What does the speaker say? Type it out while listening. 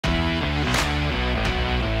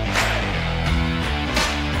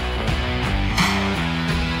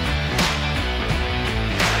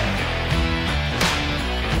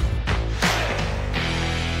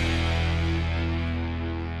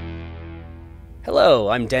Hello,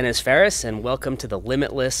 I'm Dennis Ferris, and welcome to the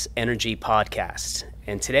Limitless Energy Podcast.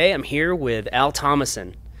 And today I'm here with Al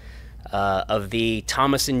Thomason of the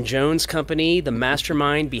Thomason Jones Company, the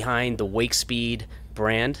mastermind behind the Wakespeed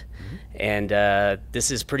brand. And this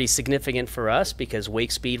is pretty significant for us because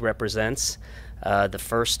Wakespeed represents the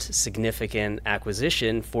first significant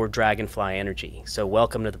acquisition for Dragonfly Energy. So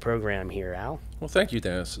welcome to the program here, Al. Well, thank you,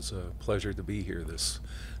 Dennis. It's a pleasure to be here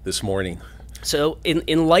this morning. So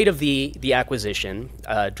in light of the acquisition,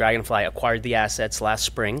 Dragonfly acquired the assets last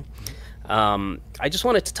spring. I just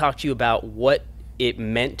wanted to talk to you about what it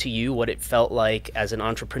meant to you, what it felt like as an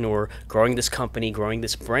entrepreneur, growing this company, growing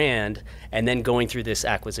this brand, and then going through this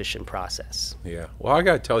acquisition process. Yeah, well, I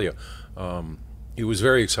got to tell you, it was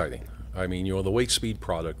very exciting. I mean, the Wakespeed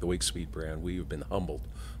product, the Wakespeed brand, we have been humbled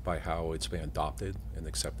by how it's been adopted and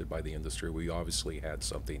accepted by the industry. We obviously had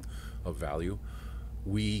something of value.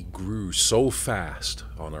 We grew so fast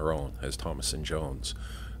on our own as Thomason Jones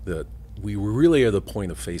that we were really at the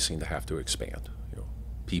point of facing to have to expand,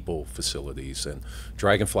 people, facilities, and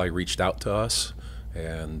Dragonfly reached out to us,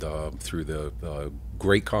 and through the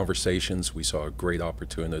great conversations, we saw a great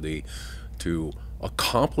opportunity to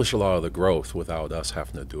accomplish a lot of the growth without us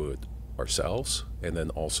having to do it ourselves, and then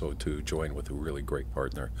also to join with a really great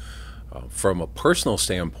partner. From a personal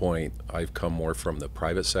standpoint, I've come more from the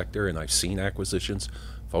private sector and I've seen acquisitions.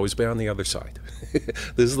 I've always been on the other side.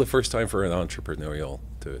 This is the first time for an entrepreneurial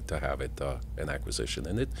to have it an acquisition,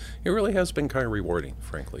 and it really has been kind of rewarding,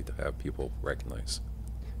 frankly, to have people recognize.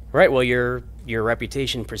 Right. Well, your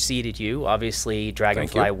reputation preceded you. Obviously,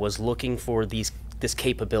 Dragonfly was looking for this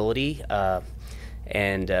capability.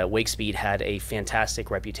 And Wakespeed had a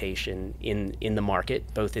fantastic reputation in the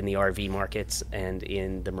market, both in the RV markets and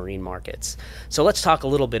in the marine markets. So let's talk a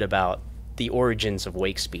little bit about the origins of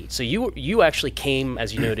Wakespeed. So you actually came,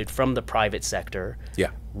 as you noted, from the private sector,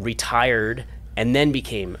 retired, and then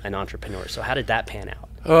became an entrepreneur. So how did that pan out?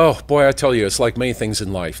 Oh, boy, I tell you, it's like many things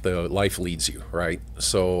in life. The life leads you, right?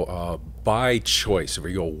 So by choice, if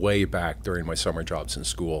we go way back during my summer jobs in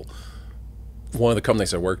school, one of the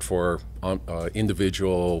companies I worked for,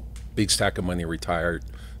 individual, big stack of money, retired,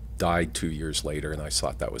 died 2 years later, and I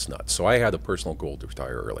thought that was nuts. So I had a personal goal to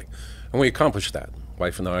retire early, and we accomplished that.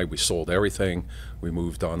 Wife and I, we sold everything. We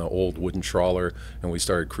moved on an old wooden trawler, and we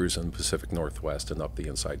started cruising the Pacific Northwest and up the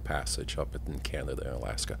Inside Passage up in Canada and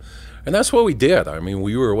Alaska. And that's what we did. I mean,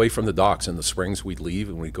 we were away from the docks. In the springs, we'd leave,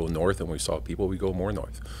 and we'd go north, and we saw people, we'd go more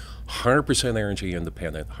north. 100% energy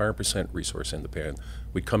independent, 100% resource independent.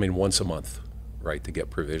 We'd come in once a month, right, to get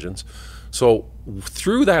provisions. So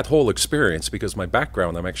through that whole experience, because my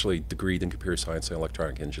background, I'm actually degreed in computer science and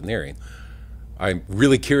electronic engineering, I'm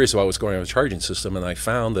really curious about what's going on with the charging system, and I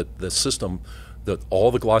found that the system that all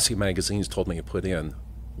the glossy magazines told me to put in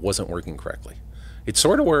wasn't working correctly. It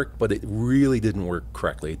sort of worked, but it really didn't work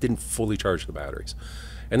correctly. It didn't fully charge the batteries.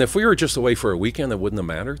 And if we were just away for a weekend, it wouldn't have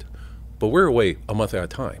mattered, but we're away a month at a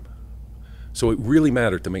time. So it really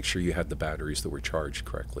mattered to make sure you had the batteries that were charged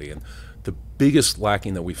correctly. And the biggest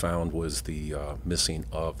lacking that we found was the missing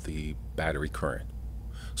of the battery current.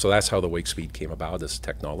 So that's how the Wakespeed came about as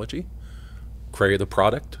technology. Created a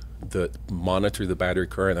product that monitored the battery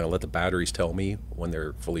current, and I let the batteries tell me when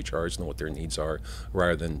they're fully charged and what their needs are,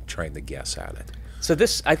 rather than trying to guess at it. So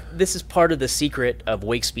this is part of the secret of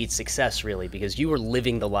Wakespeed's success, really, because you were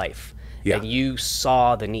living the life, and you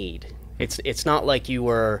saw the need. It's not like you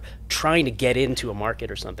were trying to get into a market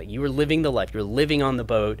or something. You were living the life. You're living on the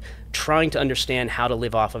boat, trying to understand how to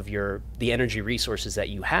live off of the energy resources that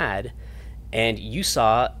you had, and you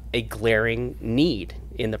saw a glaring need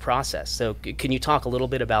in the process. So can you talk a little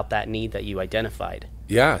bit about that need that you identified?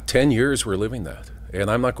 Yeah, 10 years we're living that,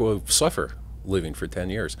 and I'm not going to suffer living for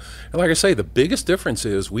 10 years. And like I say, the biggest difference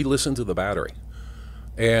is we listen to the battery.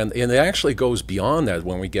 And it actually goes beyond that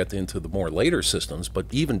when we get into the more later systems, but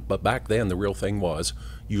back then the real thing was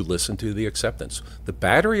you listen to the acceptance. The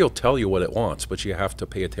battery will tell you what it wants, but you have to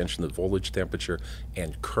pay attention to voltage, temperature,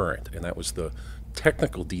 and current, and that was the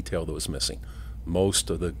technical detail that was missing. Most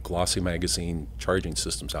of the glossy magazine charging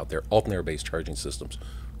systems out there, alternator-based charging systems,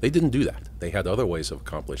 they didn't do that. They had other ways of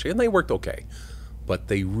accomplishing it, and they worked okay, but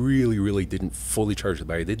they really didn't fully charge the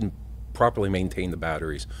battery. They didn't properly maintain the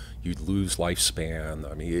batteries. You'd lose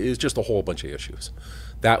lifespan. I mean, it's just a whole bunch of issues.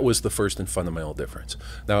 That was the first and fundamental difference.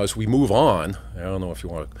 Now, as we move on, I don't know if you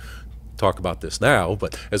want to talk about this now,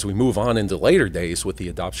 but as we move on into later days with the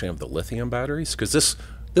adoption of the lithium batteries, because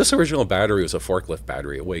this original battery was a forklift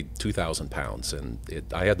battery. It weighed 2,000 pounds, and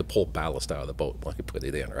I had to pull ballast out of the boat when I put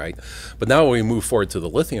it in, right? But now when we move forward to the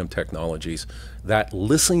lithium technologies, that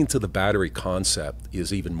listening to the battery concept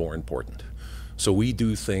is even more important. So we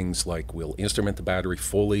do things like we'll instrument the battery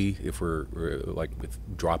fully. If we're like with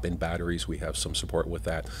drop-in batteries, we have some support with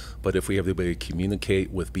that. But if we have the ability to communicate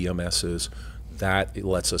with BMSs, that it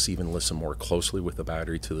lets us even listen more closely with the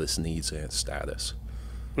battery to its needs and status.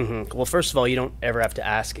 Well, first of all, you don't ever have to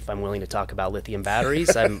ask if I'm willing to talk about lithium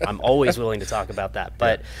batteries. I'm always willing to talk about that.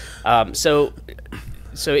 But so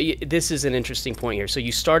this is an interesting point here. So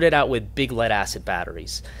you started out with big lead acid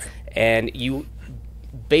batteries, and you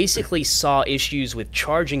basically saw issues with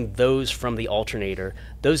charging those from the alternator.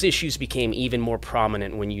 Those issues became even more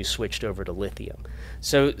prominent when you switched over to lithium.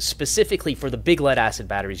 So specifically for the big lead acid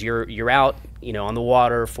batteries, you're out, on the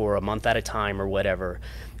water for a month at a time or whatever.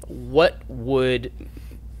 What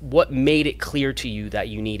made it clear to you that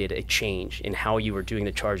you needed a change in how you were doing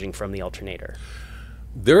the charging from the alternator?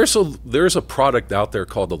 There's a product out there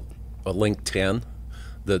called a Link 10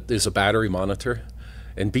 that is a battery monitor.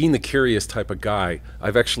 And being the curious type of guy,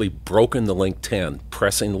 I've actually broken the Link 10,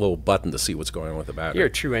 pressing the little button to see what's going on with the battery. You're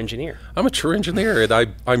a true engineer. I'm a true engineer,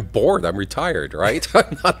 and I'm bored. I'm retired, right?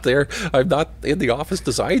 I'm not there. I'm not in the office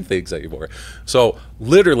designing things anymore. So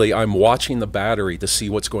literally, I'm watching the battery to see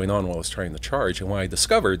what's going on while it's trying to charge. And what I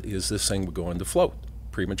discovered is this thing would go into float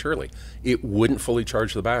prematurely. It wouldn't fully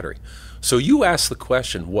charge the battery. So you asked the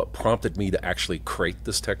question, what prompted me to actually create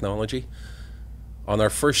this technology? On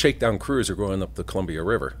our first shakedown cruise, we're going up the Columbia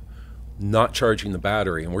River, not charging the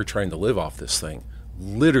battery, and we're trying to live off this thing.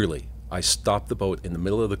 Literally, I stopped the boat in the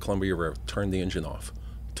middle of the Columbia River, turned the engine off,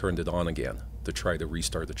 turned it on again to try to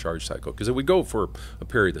restart the charge cycle, because it would go for a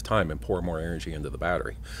period of time and pour more energy into the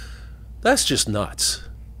battery. That's just nuts.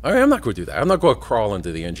 I'm not going to do that. I'm not going to crawl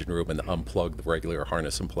into the engine room and unplug the regular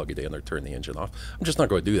harness and plug it in or turn the engine off. I'm just not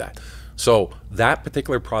going to do that. So that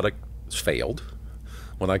particular product failed.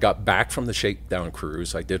 When I got back from the shakedown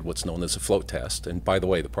cruise, I did what's known as a float test. And by the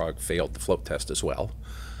way, the product failed the float test as well.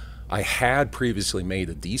 I had previously made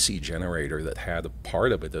a DC generator that had a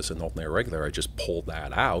part of it as an alternator regulator. I just pulled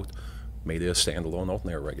that out, made it a standalone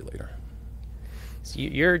alternator regulator. So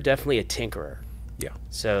you're definitely a tinkerer. Yeah.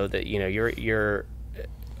 So that you're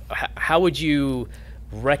how would you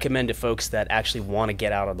recommend to folks that actually want to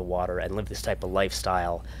get out on the water and live this type of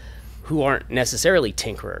lifestyle, who aren't necessarily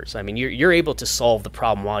tinkerers? I mean, you're able to solve the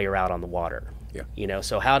problem while you're out on the water. Yeah.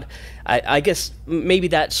 So I guess maybe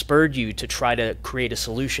that spurred you to try to create a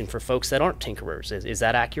solution for folks that aren't tinkerers. Is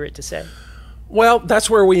that accurate to say? Well, that's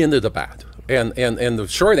where we ended up at. And the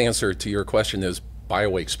short answer to your question is buy a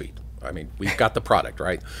Wakespeed. I mean, we've got the product,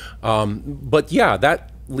 right? But yeah, that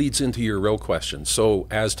leads into your real question. So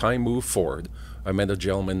as time moved forward, I met a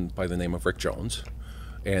gentleman by the name of Rick Jones.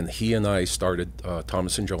 And he and I started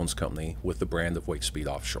Thomason Jones Company with the brand of Wakespeed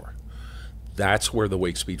Offshore. That's where the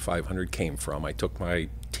Wakespeed 500 came from. I took my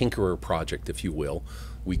tinkerer project, if you will.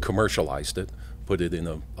 We commercialized it, put it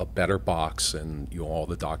in a better box, and all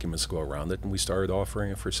the documents go around it, and we started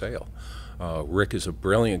offering it for sale. Rick is a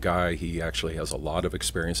brilliant guy. He actually has a lot of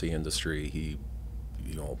experience in the industry. He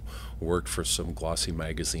worked for some glossy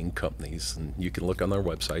magazine companies, and you can look on their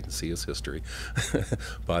website and see his history.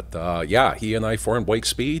 But yeah, he and I formed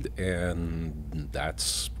Wakespeed, and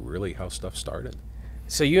that's really how stuff started.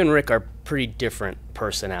 So you and Rick are pretty different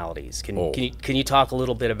personalities. Can you talk a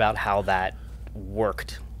little bit about how that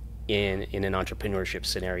worked in an entrepreneurship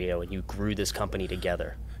scenario, and you grew this company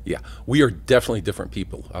together? Yeah, we are definitely different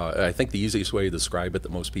people. I think the easiest way to describe it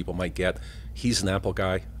that most people might get, he's an Apple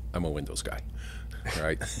guy, I'm a Windows guy.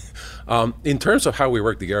 Right. In terms of how we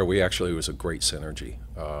work together, it was a great synergy.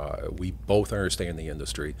 We both understand the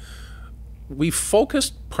industry. We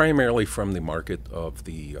focused primarily from the market of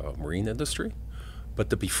the marine industry,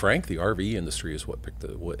 but to be frank, the RV industry is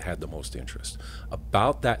what had the most interest.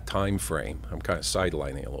 About that time frame, I'm kind of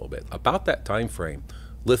sidelining a little bit. About that time frame,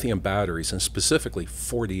 lithium batteries, and specifically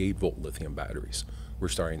 48-volt lithium batteries, were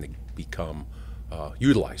starting to become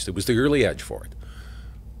utilized. It was the early edge for it.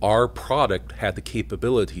 Our product had the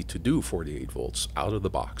capability to do 48 volts out of the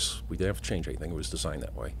box. We didn't have to change anything. It was designed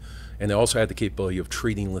that way. And it also had the capability of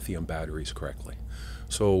treating lithium batteries correctly.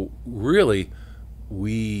 So really,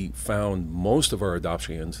 we found most of our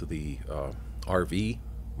adoption into the RV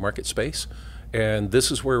market space. And this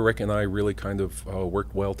is where Rick and I really kind of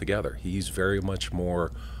worked well together. He's very much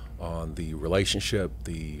more on the relationship,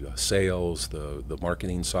 the sales, the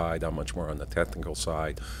marketing side. I'm much more on the technical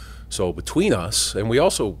side. So between us, and we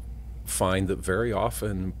also find that very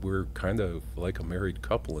often we're kind of like a married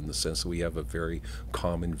couple in the sense that we have a very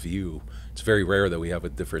common view. It's very rare that we have a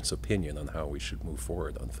different opinion on how we should move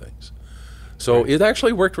forward on things. So it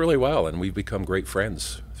actually worked really well, and we've become great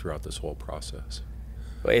friends throughout this whole process.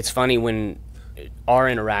 It's funny when our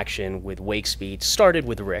interaction with Wakespeed started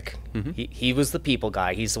with Rick. Mm-hmm. He was the people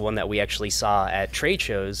guy. He's the one that we actually saw at trade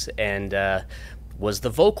shows and was the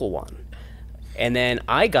vocal one. And then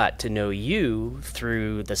I got to know you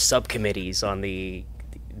through the subcommittees on the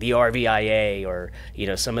RVIA, or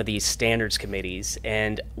some of these standards committees.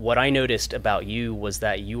 And what I noticed about you was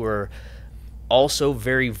that you were also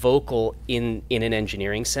very vocal in an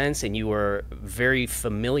engineering sense, and you were very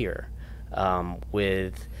familiar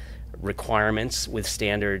with requirements, with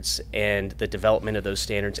standards, and the development of those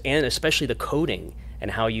standards, and especially the coding and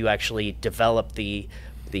how you actually develop the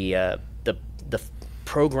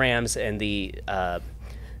programs and the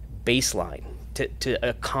baseline to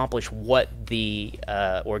accomplish what the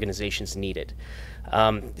organizations needed.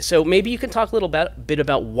 So maybe you can talk a little bit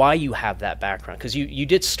about why you have that background, because you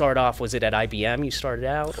did start off, was it at IBM you started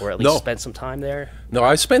out, or at least spent some time there? No,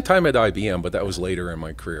 I spent time at IBM, but that was later in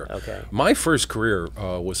my career. Okay. My first career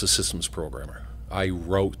was a systems programmer. I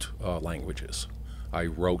wrote languages. I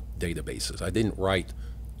wrote databases. I didn't write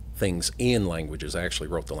things in languages. I actually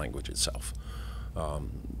wrote the language itself.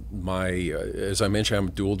 As I mentioned, I'm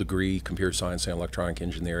a dual degree, computer science and electronic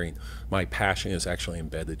engineering. My passion is actually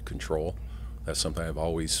embedded control. That's something I've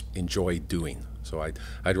always enjoyed doing. So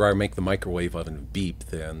I'd rather make the microwave oven beep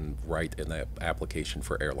than write an application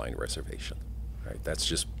for airline reservation. Right? That's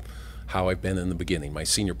just how I've been in the beginning. My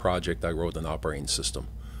senior project, I wrote an operating system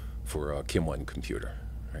for a Kim 1 computer.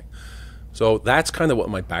 Right? So that's kind of what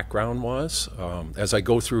my background was. As I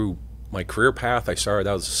go through my career path, I started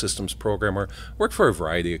out as a systems programmer, worked for a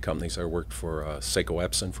variety of companies. I worked for Seiko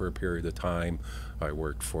Epson for a period of time. I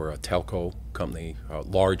worked for a telco company, a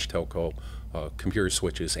large telco, computer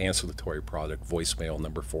switches, ancillary product, voicemail,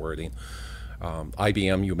 number forwarding.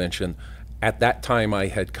 IBM, you mentioned. At that time, I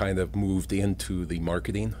had kind of moved into the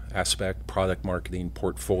marketing aspect, product marketing,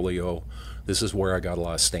 portfolio. This is where I got a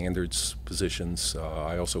lot of standards positions.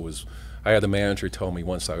 I had a manager tell me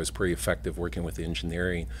once I was pretty effective working with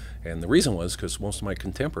engineering, and the reason was because most of my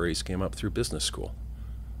contemporaries came up through business school.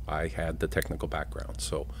 I had the technical background,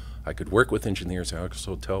 so I could work with engineers, and I could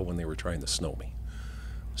also tell when they were trying to snow me.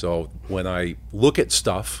 So when I look at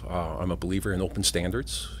stuff, I'm a believer in open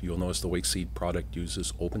standards. You'll notice the Wakespeed product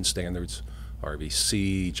uses open standards,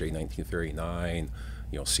 RVC, J1939,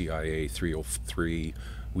 CIA 303.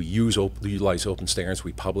 We utilize open standards.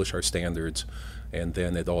 We publish our standards, and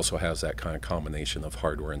then it also has that kind of combination of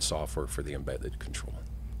hardware and software for the embedded control.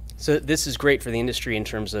 So this is great for the industry in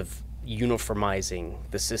terms of uniformizing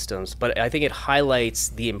the systems, but I think it highlights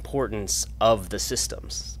the importance of the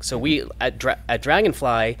systems. So we at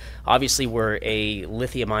Dragonfly, obviously we're a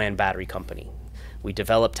lithium-ion battery company. We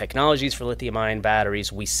develop technologies for lithium-ion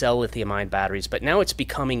batteries, we sell lithium-ion batteries, but now it's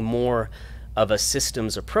becoming more of a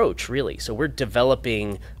systems approach, really. So we're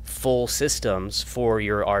developing full systems for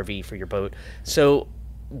your RV, for your boat. So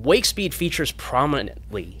Wakespeed features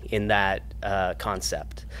prominently in that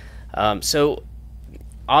concept. So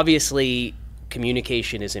obviously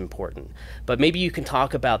communication is important, but maybe you can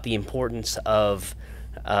talk about the importance of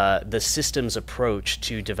the systems approach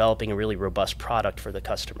to developing a really robust product for the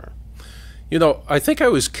customer. I think I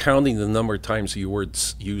was counting the number of times you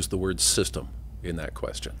used the word system in that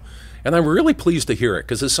question. And I'm really pleased to hear it,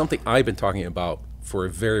 because it's something I've been talking about for a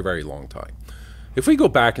very, very long time. If we go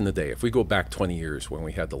back in the day, if we go back 20 years when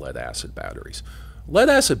we had the lead-acid batteries,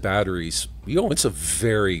 lead-acid batteries, it's a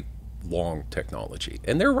very long technology,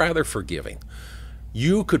 and they're rather forgiving.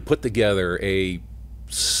 You could put together a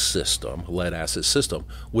system, a lead-acid system,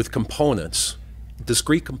 with components,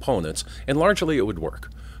 discrete components, and largely it would work.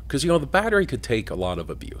 Because, the battery could take a lot of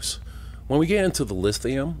abuse. When we get into the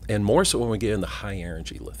lithium, and more so when we get into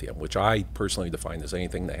high-energy lithium, which I personally define as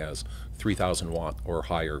anything that has 3,000 watt or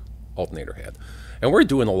higher alternator head, and we're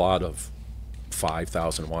doing a lot of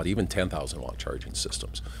 5,000 watt, even 10,000 watt charging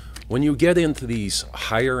systems. When you get into these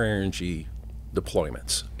higher energy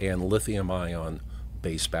deployments and lithium-ion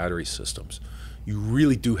based battery systems, you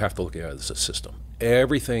really do have to look at it as a system.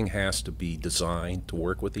 Everything has to be designed to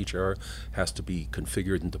work with each other, has to be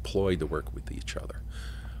configured and deployed to work with each other.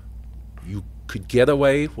 You could get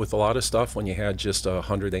away with a lot of stuff when you had just a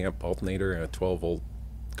 100 amp alternator and a 12 volt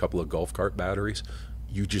couple of golf cart batteries.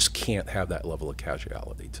 You just can't have that level of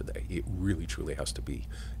casuality today. It really truly has to be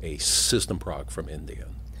a system product from end to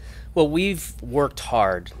end. Well, we've worked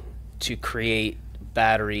hard to create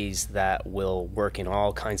batteries that will work in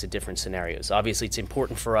all kinds of different scenarios. Obviously, it's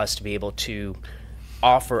important for us to be able to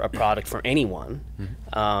offer a product for anyone,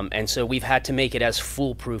 and so we've had to make it as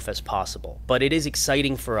foolproof as possible. But it is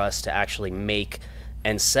exciting for us to actually make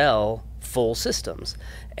and sell full systems.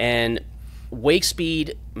 And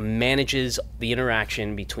Wakespeed manages the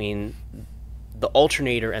interaction between the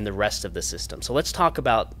alternator and the rest of the system. So let's talk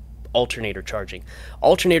about alternator charging.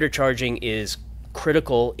 Alternator charging is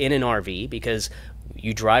critical in an RV because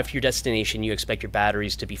you drive to your destination, you expect your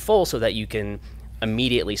batteries to be full so that you can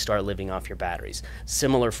immediately start living off your batteries.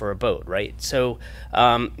 Similar for a boat, right? So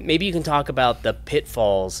maybe you can talk about the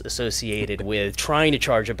pitfalls associated with trying to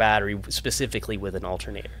charge a battery specifically with an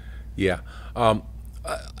alternator. Yeah.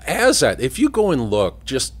 As that, if you go and look,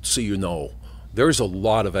 just so you know, there's a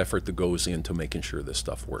lot of effort that goes into making sure this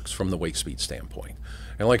stuff works from the Wakespeed standpoint.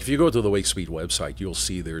 And like if you go to the Wakespeed website, you'll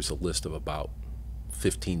see there's a list of about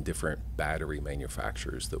 15 different battery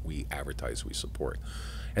manufacturers that we advertise we support.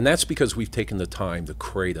 And that's because we've taken the time to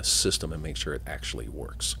create a system and make sure it actually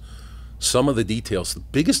works. Some of the details, the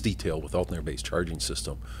biggest detail with alternator-based charging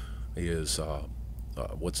system is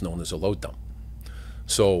what's known as a load dump.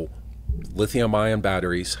 So lithium-ion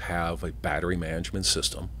batteries have a battery management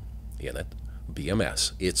system in it,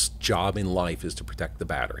 BMS. Its job in life is to protect the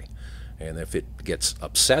battery. And if it gets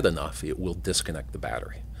upset enough, it will disconnect the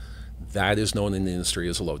battery. That is known in the industry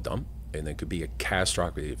as a load dump, and it could be a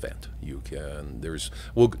catastrophic event. You can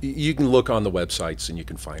look on the websites and you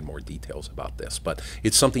can find more details about this, but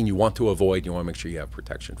it's something you want to avoid. You want to make sure you have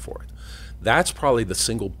protection for it. That's probably the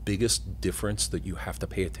single biggest difference that you have to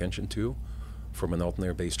pay attention to from an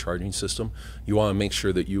alternator-based charging system. You want to make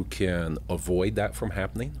sure that you can avoid that from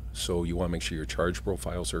happening. So you want to make sure your charge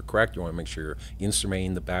profiles are correct. You want to make sure you're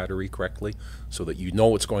instrumenting the battery correctly so that you know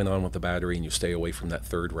what's going on with the battery and you stay away from that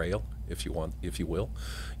third rail, if you will.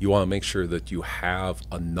 You want to make sure that you have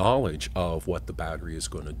a knowledge of what the battery is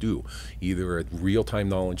going to do, either a real-time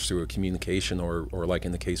knowledge through a communication or like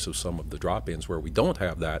in the case of some of the drop-ins where we don't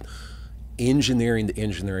have that, engineering to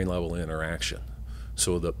engineering level interaction.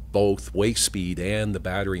 So that both Wakespeed and the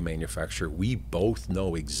battery manufacturer, we both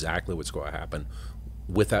know exactly what's going to happen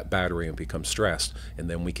with that battery and become stressed, and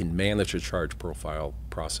then we can manage a charge profile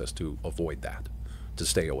process to avoid that, to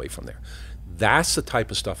stay away from there. That's the type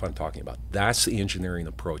of stuff I'm talking about. That's the engineering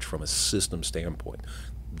approach from a system standpoint.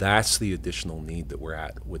 That's the additional need that we're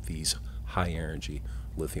at with these high-energy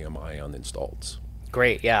lithium-ion installs.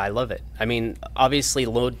 Great, yeah, I love it. I mean, obviously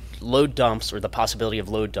load dumps, or the possibility of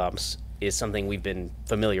load dumps, is something we've been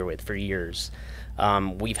familiar with for years.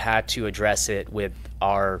 We've had to address it with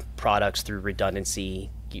our products through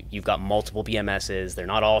redundancy. You've got multiple BMSs. They're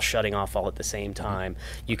not all shutting off all at the same time.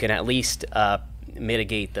 You can at least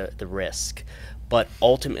mitigate the risk. But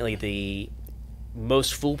ultimately, the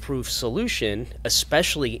most foolproof solution,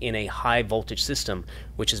 especially in a high voltage system,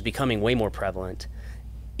 which is becoming way more prevalent,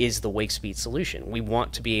 is the Wakespeed solution. We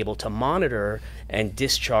want to be able to monitor and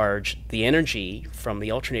discharge the energy from the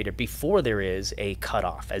alternator before there is a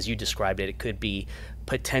cutoff. As you described it, it could be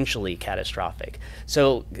potentially catastrophic.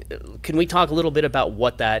 So can we talk a little bit about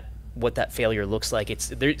what that failure looks like?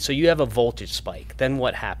 So you have a voltage spike. Then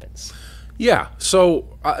what happens? Yeah,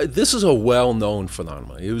 so this is a well-known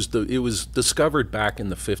phenomenon. It was discovered back in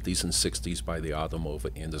the 50s and 60s by the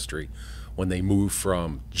automotive industry when they moved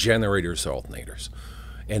from generators to alternators.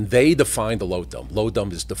 And they defined the load dump. Load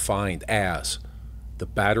dump is defined as the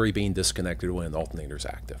battery being disconnected when an alternator is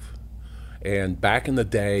active. And back in the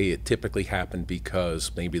day, it typically happened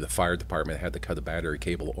because maybe the fire department had to cut a battery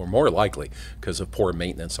cable, or more likely because of poor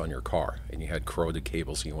maintenance on your car. And you had corroded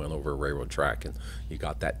cables, and you went over a railroad track, and you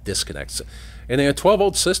got that disconnect. And in a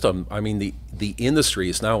 12-volt system, I mean, the industry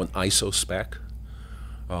is now an ISO spec.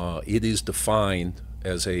 It is defined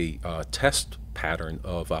as a test pattern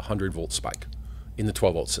of a 100-volt spike in the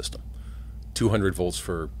 12-volt system. 200 volts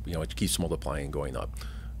for, it keeps multiplying and going up.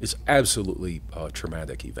 It's absolutely a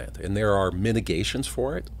traumatic event. And there are mitigations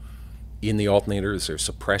for it in the alternators. There's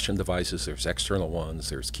suppression devices, there's external ones,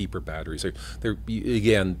 there's keeper batteries.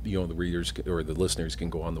 Again, the readers or the listeners can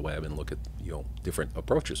go on the web and look at, different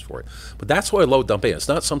approaches for it. But that's what a load dump is. It's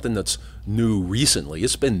not something that's new recently.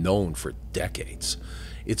 It's been known for decades.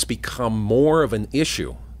 It's become more of an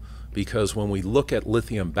issue because when we look at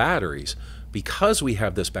lithium batteries, because we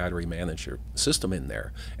have this battery manager system in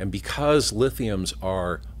there, and because lithiums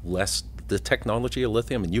are less, the technology of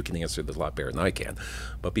lithium, and you can answer this a lot better than I can,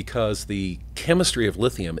 but because the chemistry of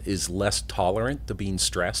lithium is less tolerant to being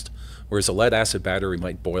stressed, whereas a lead acid battery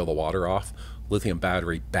might boil the water off, lithium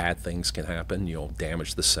battery, bad things can happen,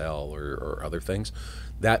 damage the cell or other things.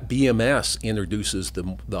 That BMS introduces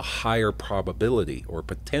the higher probability or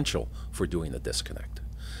potential for doing a disconnect.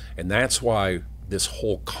 And that's why this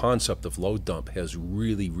whole concept of load dump has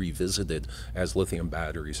really revisited as lithium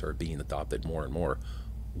batteries are being adopted more and more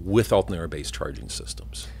with alternator-based charging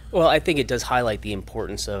systems. Well, I think it does highlight the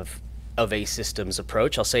importance of of a systems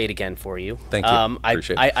approach. I'll say it again for you. Thank you.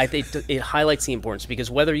 Appreciate it. I think it highlights the importance,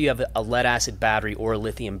 because whether you have a lead acid battery or a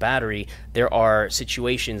lithium battery, there are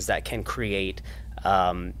situations that can create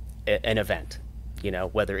an event.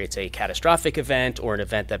 Whether it's a catastrophic event or an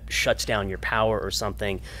event that shuts down your power or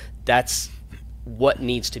something. That's what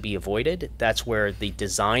needs to be avoided. That's where the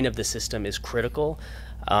design of the system is critical.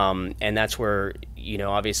 And that's where,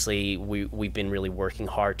 obviously we've been really working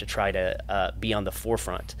hard to try to be on the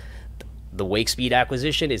forefront. The Wakespeed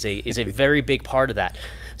acquisition is a very big part of that.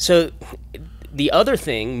 So the other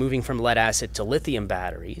thing, moving from lead acid to lithium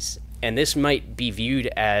batteries, and this might be viewed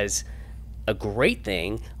as a great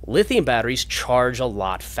thing, lithium batteries charge a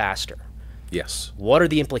lot faster. Yes. What are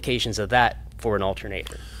the implications of that for an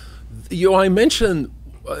alternator? I mentioned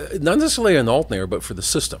not necessarily an alternator, but for the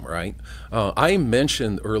system, right? I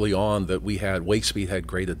mentioned early on that Wakespeed had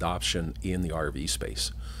great adoption in the RV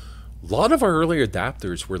space. A lot of our early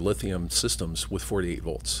adapters were lithium systems with 48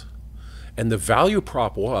 volts. And the value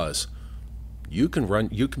prop was, you can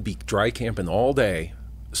be dry camping all day,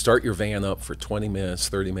 start your van up for 20 minutes,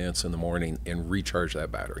 30 minutes in the morning, and recharge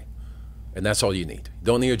that battery. And that's all you need. You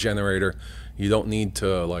don't need a generator. You don't need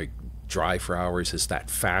to drive for hours. It's that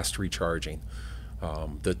fast recharging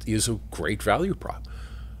that is a great value prop.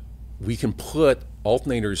 We can put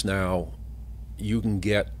alternators now, you can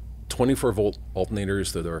get 24 volt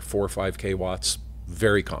alternators that are 4 or 5 kilowatts,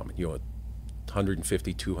 very common.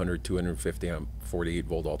 150, 200, 250 amp, 48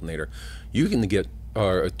 volt alternator. You can get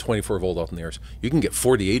 24 volt alternators. You can get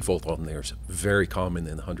 48 volt alternators, very common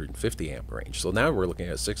in the 150 amp range. So now we're looking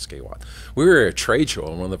at 6 kilowatt. We were at a trade show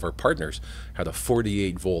and one of our partners had a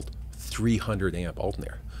 48 volt 300 amp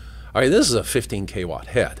alternator. All right, this is a 15 kilowatt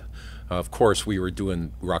head. Of course, we were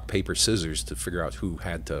doing rock, paper, scissors to figure out who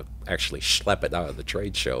had to actually schlep it out of the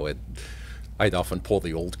trade show. And I'd often pull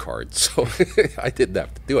the old card, so I didn't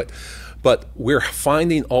have to do it. But we're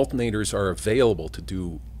finding alternators are available to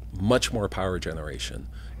do much more power generation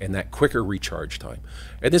and that quicker recharge time.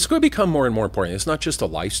 And it's going to become more and more important. It's not just a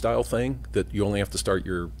lifestyle thing that you only have to start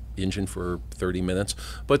your engine for 30 minutes,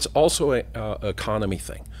 but it's also an economy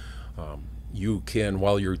thing. You can,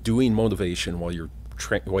 while you're doing motivation, while you're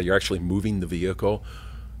actually moving the vehicle,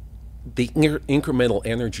 the incremental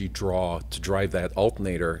energy draw to drive that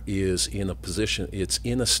alternator is in a position, it's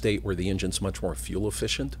in a state where the engine's much more fuel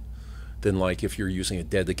efficient than if you're using a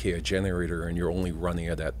dedicated generator and you're only running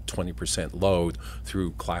it at 20% load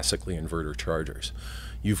through classically inverter chargers.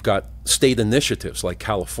 You've got state initiatives like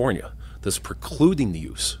California that's precluding the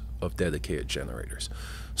use of dedicated generators.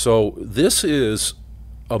 So this is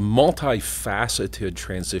a multifaceted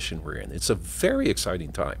transition we're in. It's a very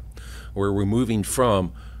exciting time where we're moving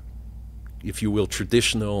from, if you will,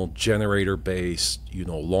 traditional generator-based,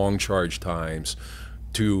 long charge times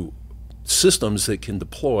to systems that can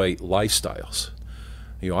deploy lifestyles.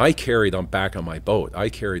 I carried back on my boat, I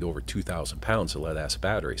carried over 2,000 pounds of lead-acid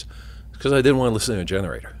batteries because I didn't want to listen to a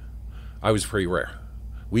generator. I was pretty rare.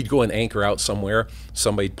 We'd go and anchor out somewhere,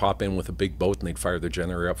 somebody'd pop in with a big boat and they'd fire their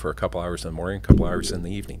generator up for a couple hours in the morning, a couple hours in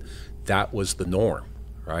the evening. That was the norm,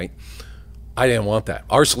 right? I didn't want that.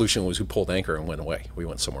 Our solution was we pulled anchor and went away. We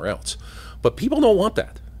went somewhere else. But people don't want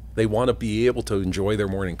that. They want to be able to enjoy their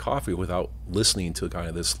morning coffee without listening to kind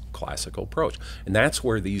of this classical approach. And that's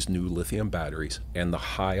where these new lithium batteries and the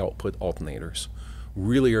high output alternators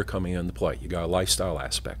really are coming into play. You got a lifestyle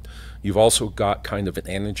aspect. You've also got kind of an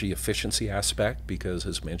energy efficiency aspect because,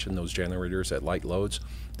 as mentioned, those generators at light loads,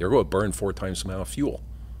 they're going to burn 4 times the amount of fuel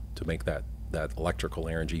to make that electrical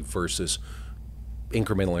energy versus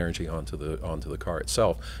incremental energy onto the car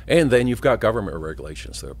itself. And then you've got government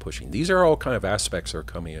regulations that are pushing. These are all kind of aspects that are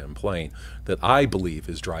coming in and playing that I believe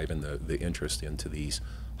is driving the interest into these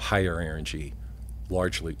higher energy,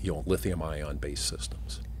 largely lithium ion based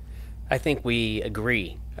systems. I think we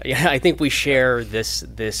agree. I think we share this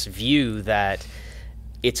view that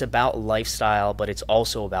it's about lifestyle, but it's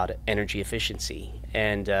also about energy efficiency.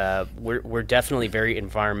 And we're definitely very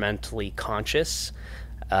environmentally conscious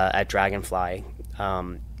at Dragonfly,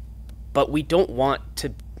 but we don't want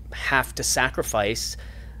to have to sacrifice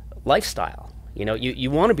lifestyle.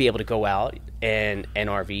 You want to be able to go out and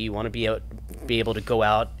RV. You want to be able to go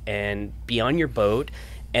out and be on your boat.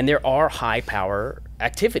 And there are high power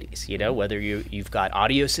activities, whether you've got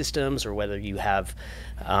audio systems or whether you have,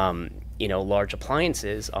 large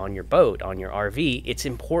appliances on your boat, on your RV. It's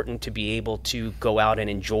important to be able to go out and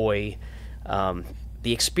enjoy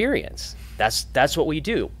the experience. That's what we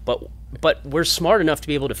do. But we're smart enough to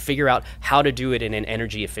be able to figure out how to do it in an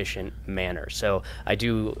energy efficient manner. So I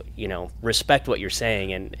do, respect what you're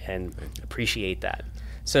saying and appreciate that.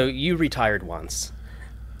 So you retired once.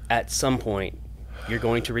 At some point, you're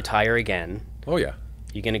going to retire again. Oh, yeah.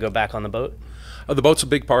 You going to go back on the boat? The boat's a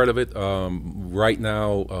big part of it. Right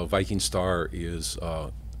now, Viking Star is,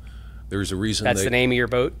 there's a reason That's the name of your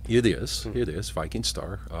boat? It is. It is, Viking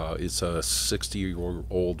Star. It's a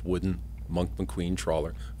 60-year-old wooden Monk McQueen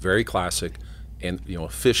trawler. Very classic and,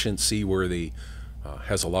 efficient, seaworthy,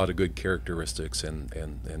 has a lot of good characteristics,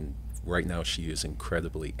 and right now she is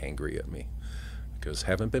incredibly angry at me because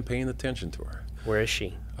haven't been paying attention to her. Where is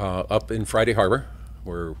she? Up in Friday Harbor,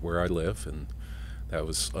 where I live, and that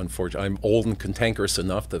was unfortunate. I'm old and cantankerous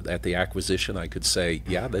enough that at the acquisition I could say,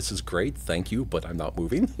 yeah, this is great, thank you, but I'm not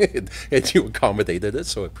moving. And you accommodated it,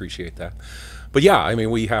 so I appreciate that. But yeah, I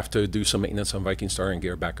mean, we have to do some maintenance on Viking Star and get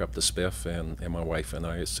her back up to spiff, and my wife and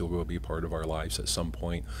I, it still will be part of our lives at some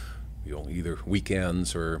point. Either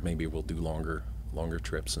weekends or maybe we'll do longer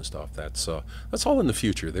trips and stuff. That's all in the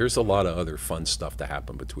future. There's a lot of other fun stuff to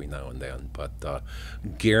happen between now and then, but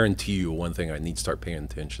guarantee you one thing, I need to start paying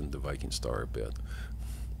attention to Viking Star a bit.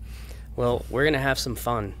 Well, we're going to have some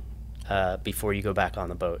fun before you go back on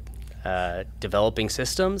the boat. Developing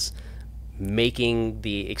systems, making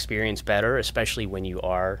the experience better, especially when you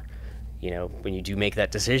are, when you do make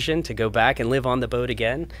that decision to go back and live on the boat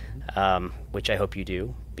again, which I hope you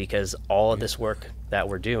do, because all of this work that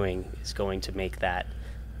we're doing is going to make that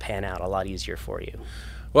pan out a lot easier for you.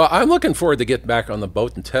 Well, I'm looking forward to get back on the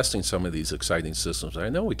boat and testing some of these exciting systems. I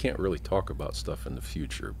know we can't really talk about stuff in the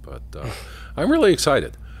future, but I'm really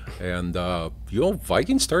excited. And,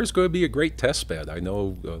 Viking Star is going to be a great test bed. I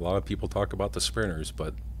know a lot of people talk about the sprinters,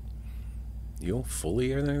 but,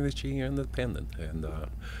 fully energy independent. And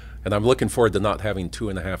I'm looking forward to not having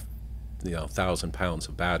 2,500 pounds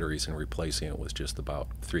of batteries and replacing it with just about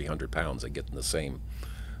 300 pounds and getting the same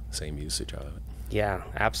usage out of it. Yeah,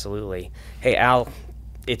 absolutely. Hey, Al,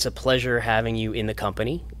 it's a pleasure having you in the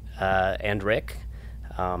company, and Rick.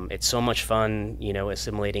 It's so much fun,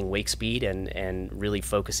 assimilating Wakespeed and really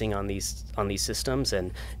focusing on these systems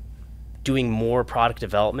and doing more product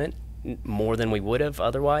development, more than we would have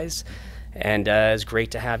otherwise. And it's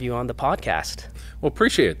great to have you on the podcast. Well,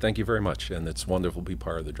 appreciate it. Thank you very much. And it's wonderful to be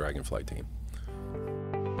part of the Dragonfly team.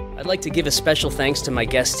 I'd like to give a special thanks to my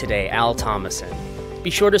guest today, Al Thomason. Be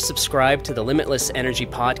sure to subscribe to the Limitless Energy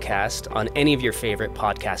podcast on any of your favorite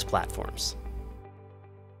podcast platforms.